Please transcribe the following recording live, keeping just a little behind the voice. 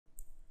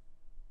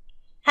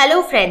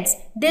friends,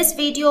 this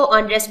video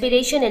on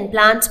respiration in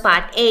plants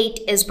part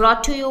 8 is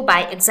brought to you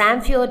by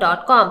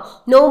examfear.com.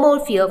 No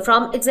more fear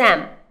from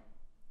exam.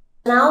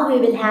 Now we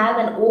will have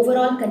an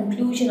overall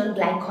conclusion on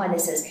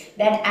glycolysis,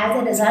 that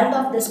as a result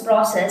of this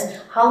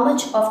process, how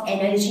much of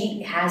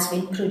energy has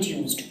been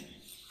produced.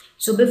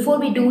 So before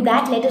we do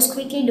that, let us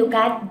quickly look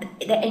at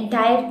the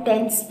entire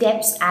 10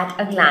 steps at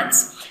a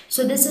glance.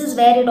 So this is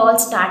where it all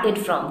started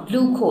from,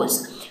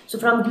 glucose. So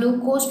from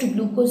glucose to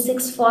glucose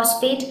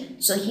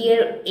 6-phosphate, so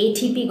here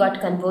ATP got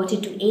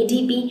converted to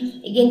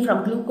ADP, again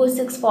from glucose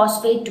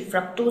 6-phosphate to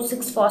fructose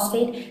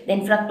 6-phosphate,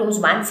 then fructose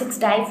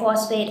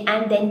 1,6-diphosphate,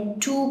 and then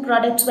two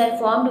products were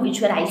formed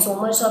which were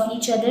isomers of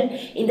each other.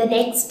 In the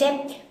next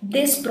step,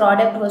 this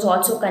product was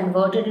also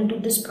converted into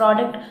this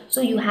product,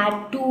 so you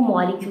had two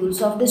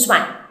molecules of this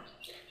one.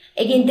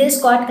 Again, this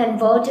got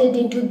converted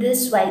into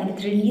this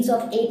with release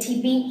of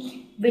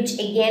ATP, which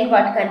again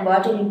got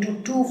converted into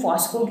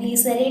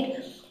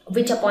 2-phosphoglycerate,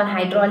 which upon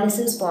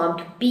hydrolysis formed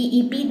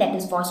PEP, that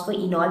is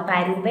phosphoenol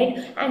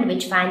pyruvate, and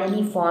which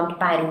finally formed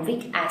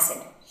pyruvic acid.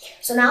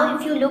 So now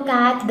if you look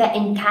at the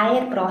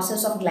entire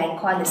process of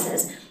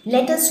glycolysis,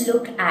 let us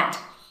look at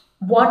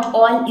what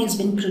all is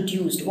been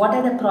produced. What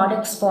are the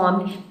products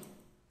formed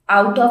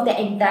out of the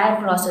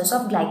entire process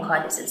of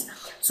glycolysis?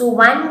 So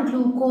one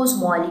glucose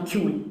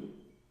molecule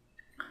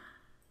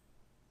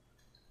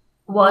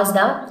was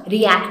the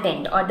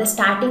reactant, or the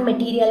starting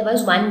material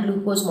was one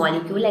glucose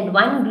molecule, and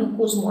one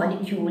glucose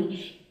molecule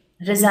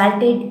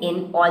resulted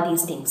in all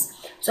these things.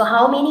 So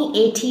how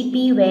many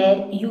ATP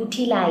were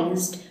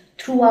utilized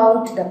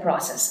throughout the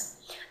process?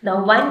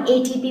 Now one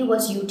ATP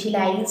was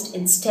utilized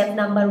in step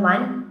number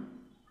 1.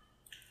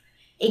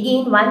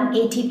 Again one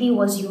ATP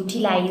was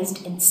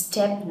utilized in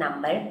step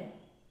number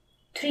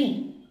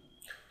 3.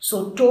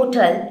 So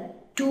total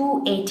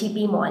 2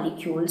 ATP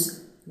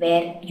molecules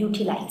were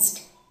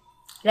utilized.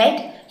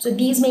 Right? So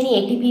these many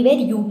ATP were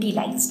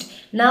utilized.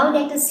 Now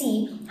let us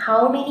see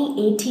how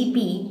many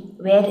ATP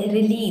were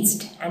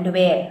released and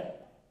where.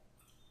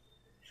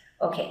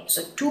 Okay,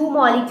 so 2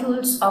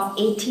 molecules of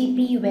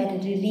ATP were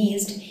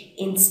released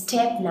in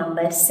step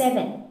number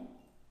 7.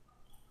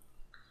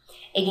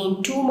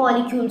 Again, 2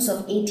 molecules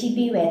of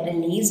ATP were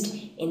released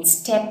in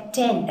step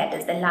 10, that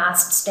is the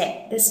last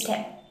step, this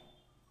step.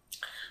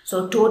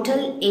 So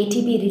total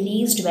ATP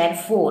released were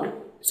 4.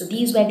 So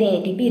these were the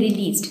ATP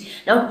released.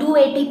 Now 2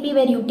 ATP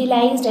were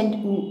utilized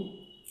and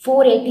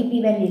 4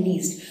 ATP were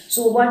released.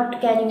 So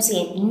what can you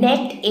say?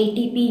 Net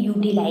ATP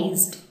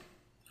utilized.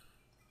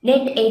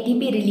 Net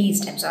ATP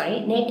released, net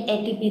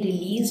ATP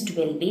released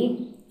will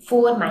be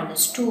 4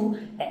 minus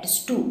 2, that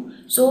is 2.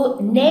 So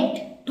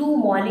net 2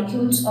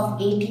 molecules of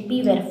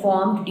ATP were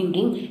formed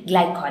during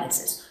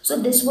glycolysis. So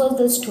this was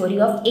the story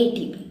of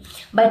ATP.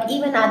 But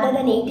even other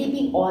than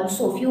ATP,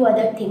 also few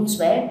other things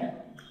were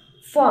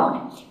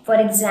formed. For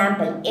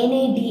example,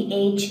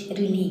 NADH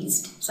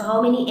released. So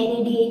how many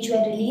NADH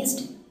were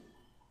released?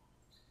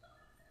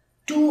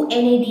 2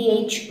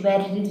 NADH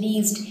were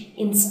released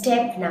in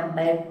step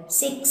number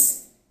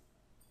 6.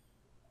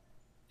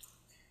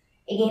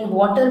 Again,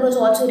 water was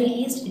also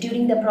released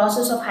during the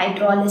process of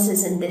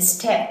hydrolysis in this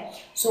step.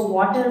 So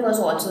water was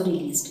also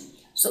released.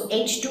 So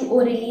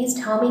H2O released.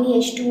 How many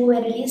H2O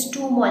were released?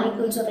 2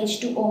 molecules of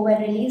H2O were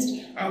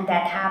released, and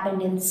that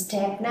happened in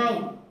step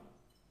 9.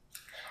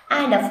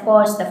 And of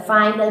course the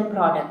final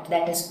product,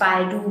 that is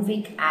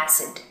pyruvic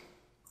acid.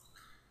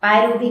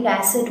 Pyruvic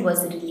acid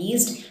was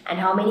released, and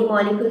how many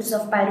molecules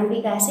of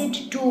pyruvic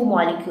acid? 2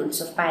 molecules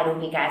of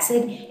pyruvic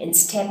acid in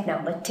step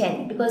number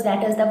 10, because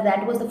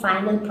that was the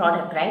final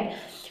product, right?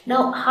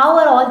 Now how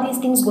are all these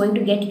things going to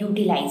get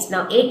utilized?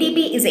 Now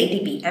ATP is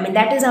ATP. I mean,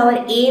 that is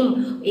our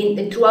aim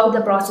throughout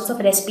the process of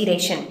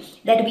respiration,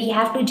 that we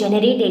have to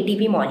generate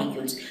ATP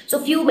molecules.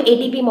 So few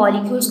ATP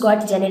molecules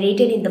got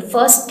generated in the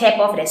first step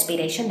of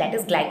respiration, that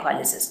is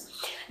glycolysis.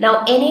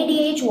 Now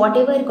NADH,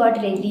 whatever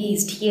got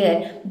released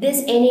here,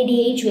 this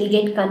NADH will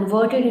get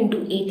converted into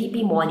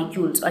ATP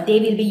molecules, or they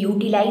will be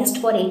utilized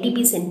for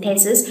ATP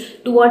synthesis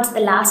towards the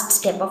last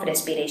step of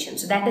respiration.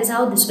 So that is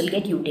how this will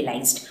get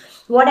utilized.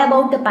 What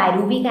about the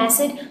pyruvic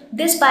acid?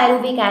 This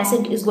pyruvic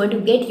acid is going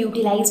to get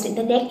utilized in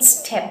the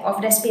next step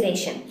of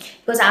respiration,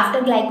 because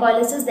after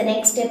glycolysis the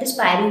next step is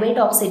pyruvate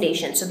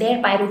oxidation. So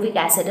there pyruvic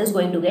acid is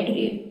going to get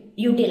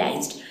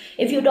utilized.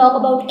 If you talk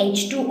about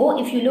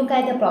H2O, if you look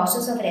at the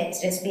process of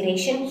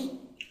respiration,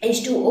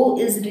 H2O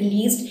is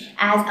released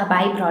as a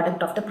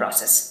byproduct of the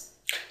process.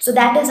 So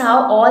that is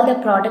how all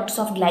the products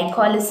of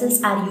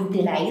glycolysis are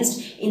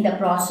utilized in the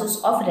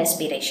process of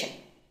respiration.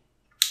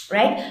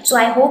 Right? So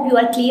I hope you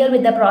are clear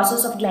with the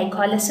process of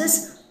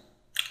glycolysis.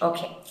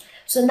 Okay.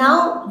 So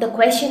now the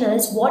question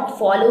is, what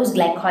follows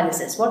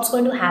glycolysis? What's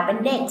going to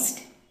happen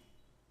next?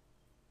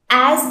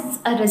 As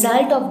a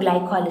result of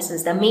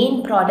glycolysis, the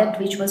main product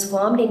which was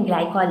formed in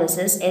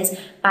glycolysis is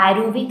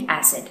pyruvic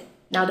acid.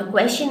 Now the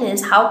question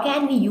is, how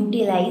can we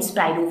utilize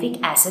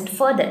pyruvic acid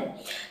further?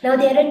 Now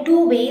there are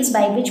two ways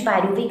by which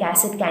pyruvic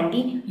acid can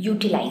be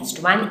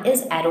utilized. One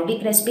is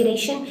aerobic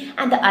respiration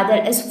and the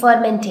other is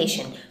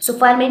fermentation. So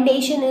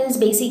fermentation is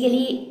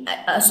basically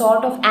a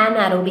sort of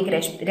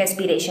anaerobic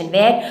respiration,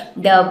 where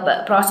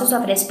the process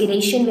of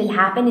respiration will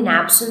happen in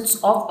absence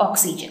of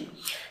oxygen.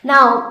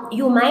 Now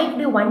you might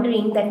be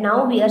wondering that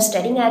now we are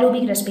studying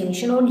aerobic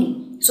respiration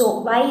only.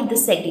 So why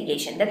this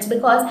segregation? That's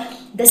because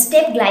the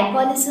step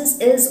glycolysis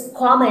is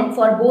common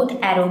for both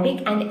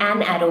aerobic and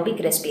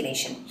anaerobic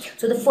respiration.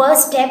 So the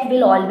first step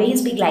will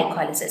always be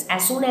glycolysis.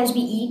 As soon as we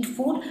eat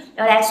food,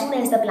 or as soon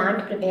as the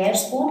plant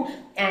prepares food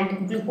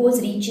and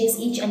glucose reaches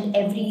each and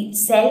every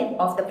cell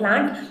of the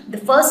plant, the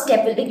first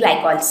step will be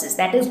glycolysis.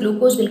 That is,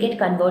 glucose will get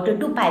converted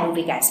to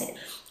pyruvic acid.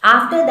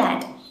 After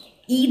that,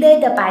 either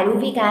the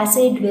pyruvic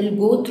acid will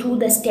go through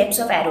the steps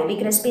of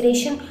aerobic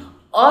respiration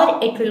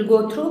or it will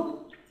go through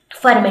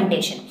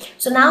fermentation.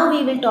 So now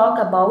we will talk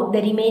about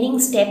the remaining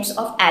steps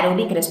of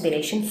aerobic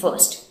respiration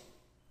first.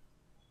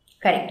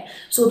 Correct.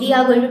 So we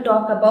are going to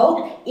talk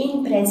about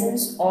in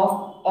presence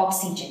of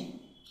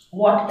oxygen,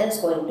 what is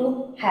going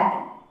to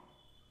happen.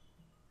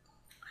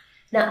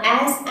 Now,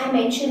 as I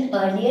mentioned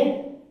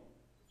earlier,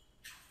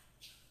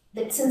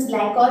 that since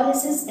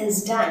glycolysis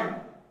is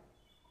done,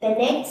 the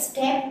next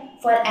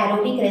step for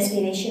aerobic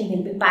respiration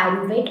will be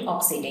pyruvate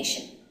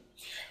oxidation.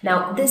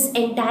 Now, this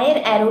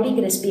entire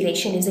aerobic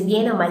respiration is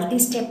again a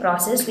multi-step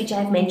process which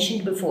I have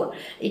mentioned before.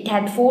 It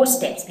had 4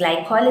 steps: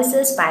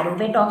 glycolysis,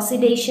 pyruvate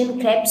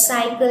oxidation, Krebs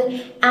cycle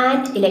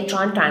and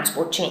electron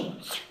transport chain.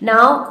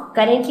 Now,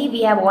 currently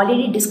we have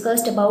already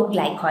discussed about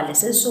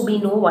glycolysis, so we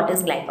know what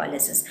is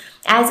glycolysis.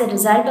 As a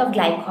result of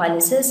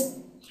glycolysis,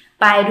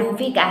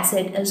 pyruvic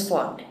acid is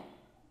formed.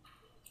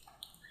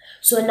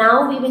 So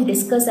now we will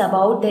discuss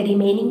about the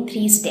remaining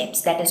 3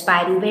 steps, that is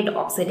pyruvate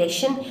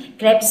oxidation,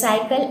 Krebs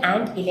cycle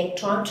and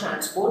electron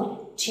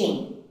transport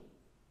chain.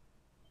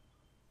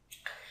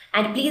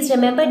 And please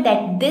remember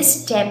that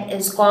this step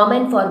is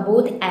common for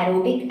both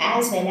aerobic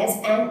as well as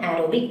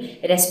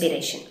anaerobic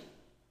respiration.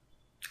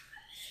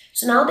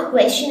 So now the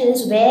question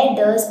is, where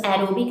does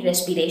aerobic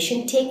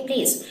respiration take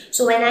place?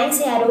 So when I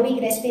say aerobic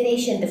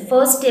respiration, the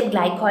first step,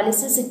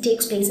 glycolysis, it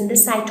takes place in the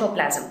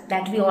cytoplasm,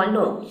 that we all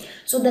know.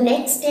 So the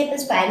next step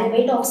is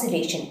pyruvate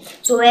oxidation.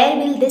 So where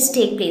will this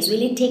take place?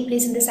 Will it take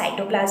place in the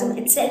cytoplasm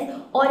itself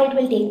or it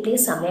will take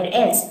place somewhere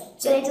else?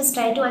 So let's just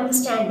try to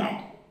understand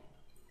that.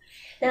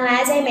 Now,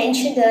 as I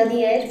mentioned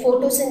earlier,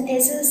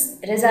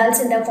 photosynthesis results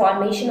in the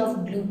formation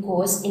of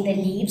glucose in the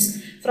leaves.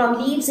 From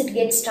leaves, it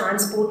gets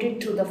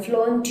transported through the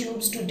phloem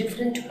tubes to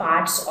different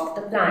parts of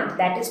the plant,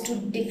 that is to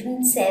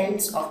different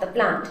cells of the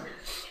plant.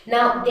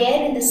 Now,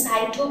 there in the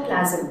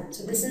cytoplasm,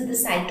 so this is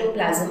the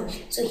cytoplasm,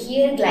 so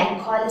here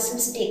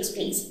glycolysis takes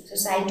place. So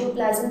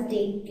cytoplasm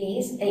takes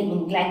place,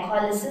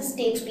 glycolysis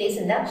takes place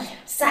in the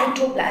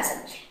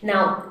cytoplasm.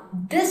 Now,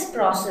 this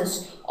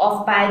process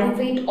of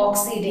pyruvate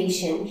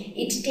oxidation,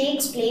 it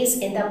takes place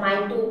in the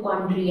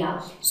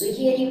mitochondria. So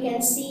here you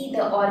can see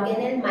the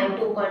organelle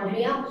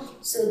mitochondria.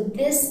 So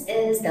this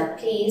is the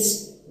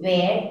place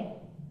where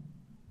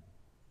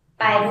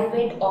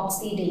pyruvate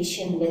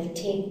oxidation will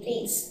take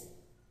place.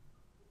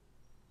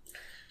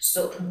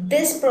 So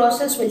this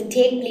process will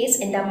take place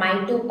in the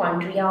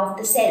mitochondria of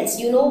the cells.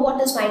 You know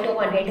what is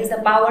mitochondria? It is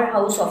the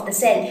powerhouse of the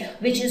cell,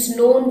 which is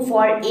known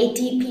for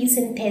ATP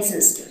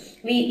synthesis.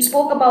 We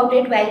spoke about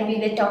it while we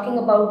were talking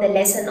about the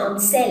lesson on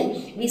cell.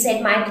 We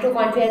said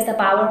mitochondria is the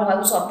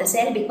powerhouse of the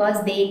cell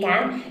because they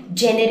can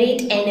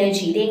generate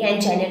energy. They can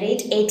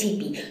generate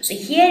ATP. So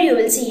here you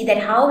will see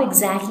that how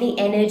exactly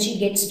energy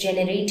gets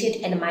generated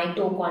in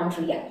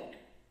mitochondria.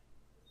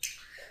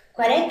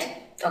 Correct?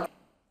 Okay.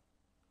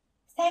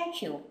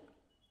 Thank you.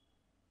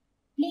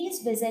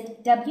 Please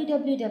visit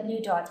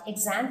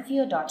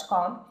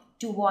www.examfear.com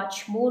to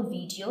watch more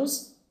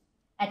videos,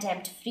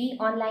 attempt free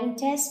online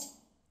test,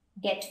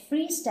 get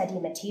free study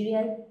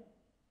material,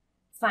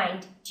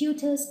 find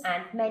tutors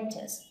and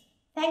mentors.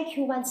 Thank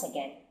you once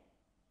again.